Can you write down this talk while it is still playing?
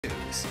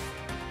news.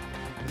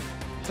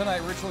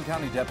 Tonight, Richland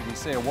County deputies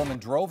say a woman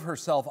drove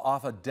herself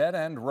off a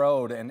dead-end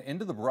road and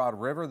into the Broad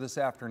River this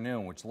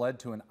afternoon, which led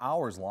to an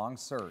hours-long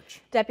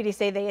search. Deputies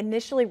say they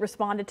initially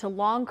responded to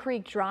Long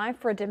Creek Drive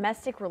for a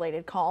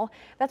domestic-related call.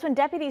 That's when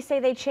deputies say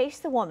they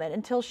chased the woman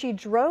until she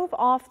drove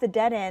off the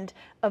dead end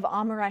of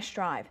Amaresh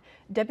Drive.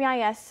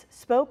 WIS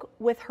spoke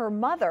with her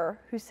mother,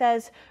 who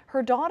says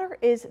her daughter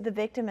is the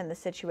victim in the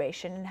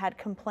situation and had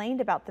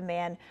complained about the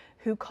man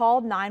who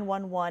called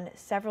 911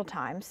 several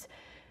times.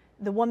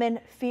 The woman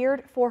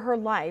feared for her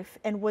life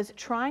and was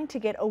trying to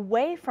get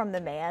away from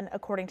the man,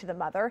 according to the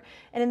mother.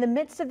 And in the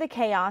midst of the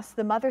chaos,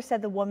 the mother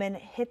said the woman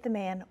hit the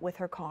man with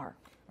her car.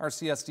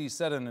 RCSD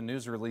said in a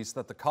news release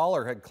that the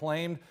caller had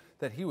claimed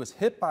that he was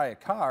hit by a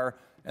car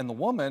and the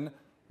woman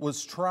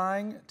was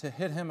trying to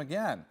hit him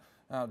again.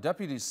 Now,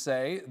 deputies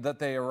say that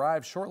they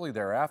arrived shortly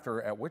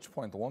thereafter, at which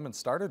point the woman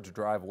started to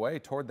drive away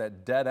toward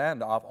that dead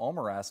end off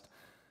Omarest.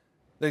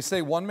 They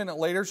say 1 minute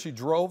later, she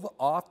drove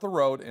off the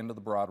road into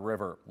the Broad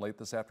River. Late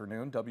this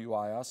afternoon,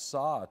 WIS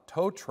saw a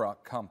tow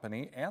truck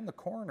company and the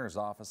coroner's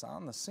office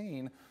on the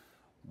scene.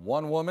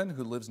 One woman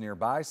who lives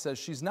nearby says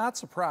she's not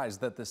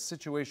surprised that this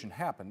situation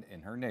happened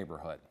in her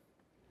neighborhood.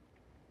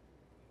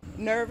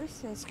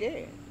 Nervous and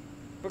scared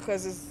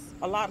because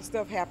a lot of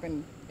stuff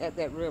happened at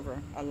that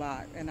river, a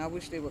lot. And I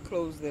wish they would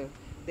close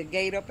the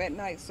gate up at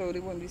night so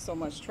there wouldn't be so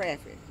much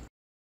traffic.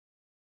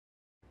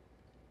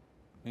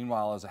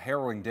 Meanwhile, it's a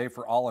harrowing day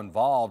for all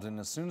involved, and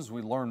as soon as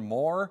we learn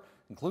more,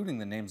 including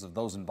the names of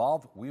those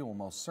involved, we will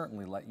most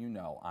certainly let you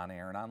know on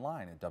air and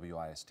online at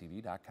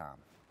WISTV.com.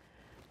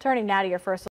 Turning now to your first